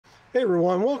Hey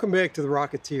everyone, welcome back to the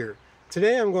Rocketeer.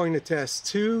 Today I'm going to test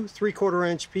two 3/4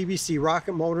 inch PVC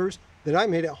rocket motors that I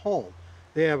made at home.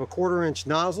 They have a 1/4 inch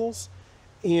nozzles,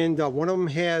 and one of them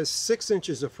has 6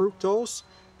 inches of fructose.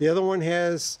 The other one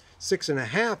has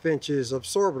 6.5 inches of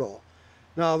sorbitol.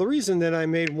 Now the reason that I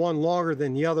made one longer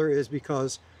than the other is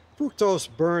because fructose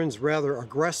burns rather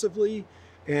aggressively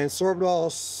and sorbitol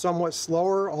is somewhat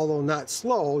slower, although not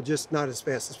slow, just not as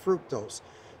fast as fructose.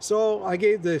 So I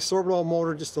gave the sorbitol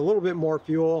motor just a little bit more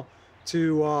fuel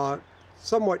to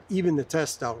somewhat even the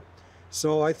test out.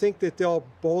 So I think that they'll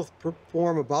both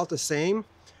perform about the same.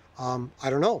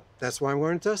 I don't know. That's why I'm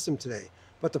going to test them today.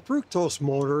 But the fructose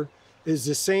motor is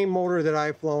the same motor that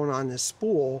I've flown on this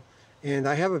spool. And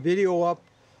I have a video up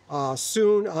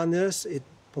soon on this. It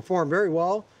performed very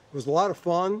well. It was a lot of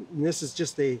fun. And this is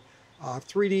just a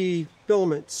 3D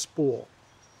filament spool.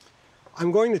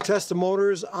 I'm going to test the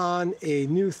motors on a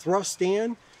new thrust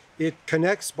stand. It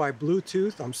connects by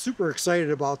Bluetooth. I'm super excited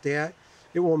about that.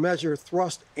 It will measure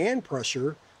thrust and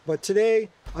pressure, but today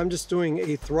I'm just doing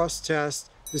a thrust test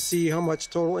to see how much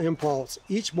total impulse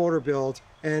each motor builds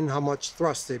and how much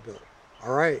thrust they build.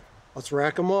 All right, let's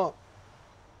rack them up.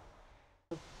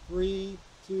 3,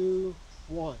 2,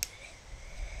 1.